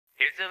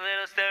Here's a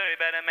little story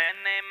about a man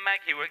named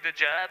Mike. He worked a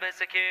job as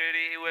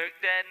security, he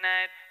worked at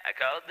night. I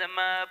called him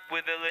up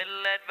with a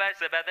little advice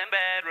about them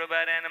bad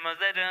robot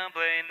animals that don't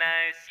play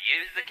nice.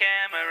 Use the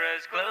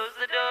cameras, close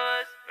the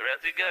doors, or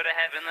else you go to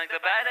heaven like the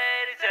Bite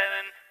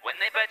 87. When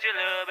they bite your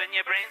lobe and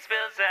your brain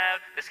spills out,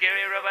 the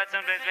scary robots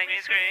sometimes make me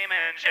scream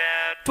and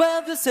shout.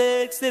 12 to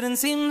 6 didn't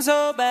seem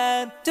so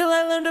bad, till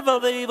I learned of all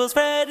the evils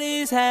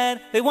Freddy's had.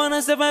 They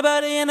wanna stuff my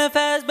body in a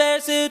fast bear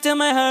suit, till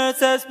my heart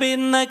starts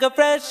beating like a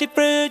freshy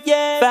fruit,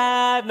 yeah.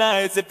 5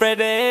 nights at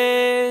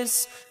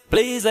Freddy's,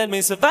 please let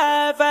me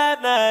survive.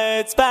 5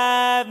 nights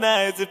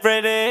at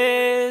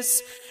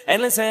Freddy's.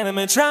 Endless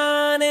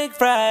animatronic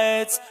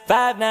frights.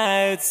 5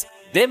 nights,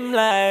 dim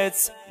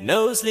lights,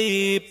 no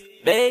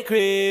sleep, they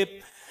creep.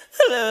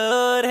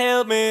 Lord,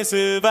 help me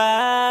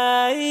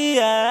survive.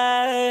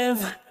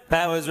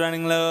 Power's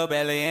running low,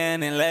 barely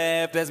any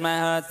left, as my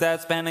heart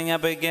starts pounding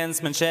up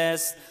against my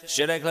chest.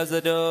 Should I close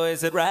the door?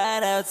 Is it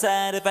right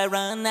outside? If I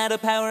run out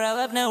of power, I'll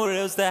have nowhere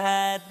else to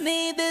hide.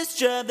 Need this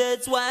job,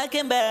 that's why I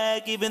came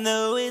back, even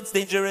though it's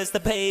dangerous, the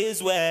pay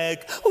is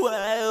whack.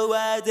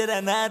 Why did I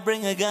not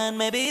bring a gun?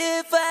 Maybe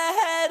if I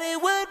had, it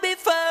would be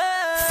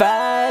fun.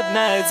 5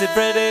 nights at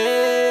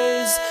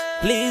Freddy's,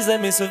 please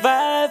let me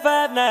survive.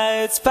 5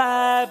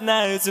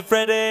 nights at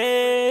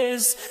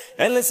Freddy's.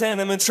 Endless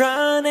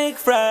animatronic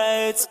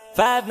frights.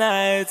 5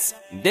 nights,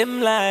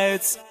 dim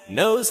lights,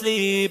 no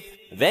sleep,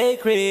 they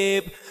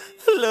creep.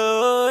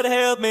 Lord,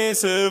 help me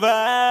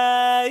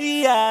survive.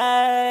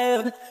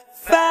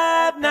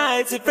 5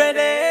 nights at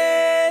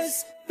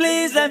Freddy's,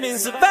 please let me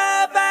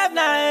survive. 5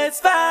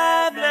 nights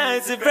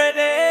at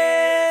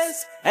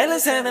Freddy's.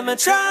 Endless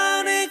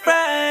animatronic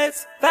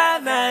frights.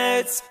 5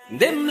 nights,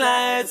 dim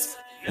lights,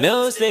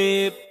 no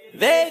sleep,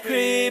 they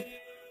creep.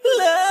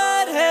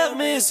 Lord, help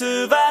me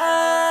survive.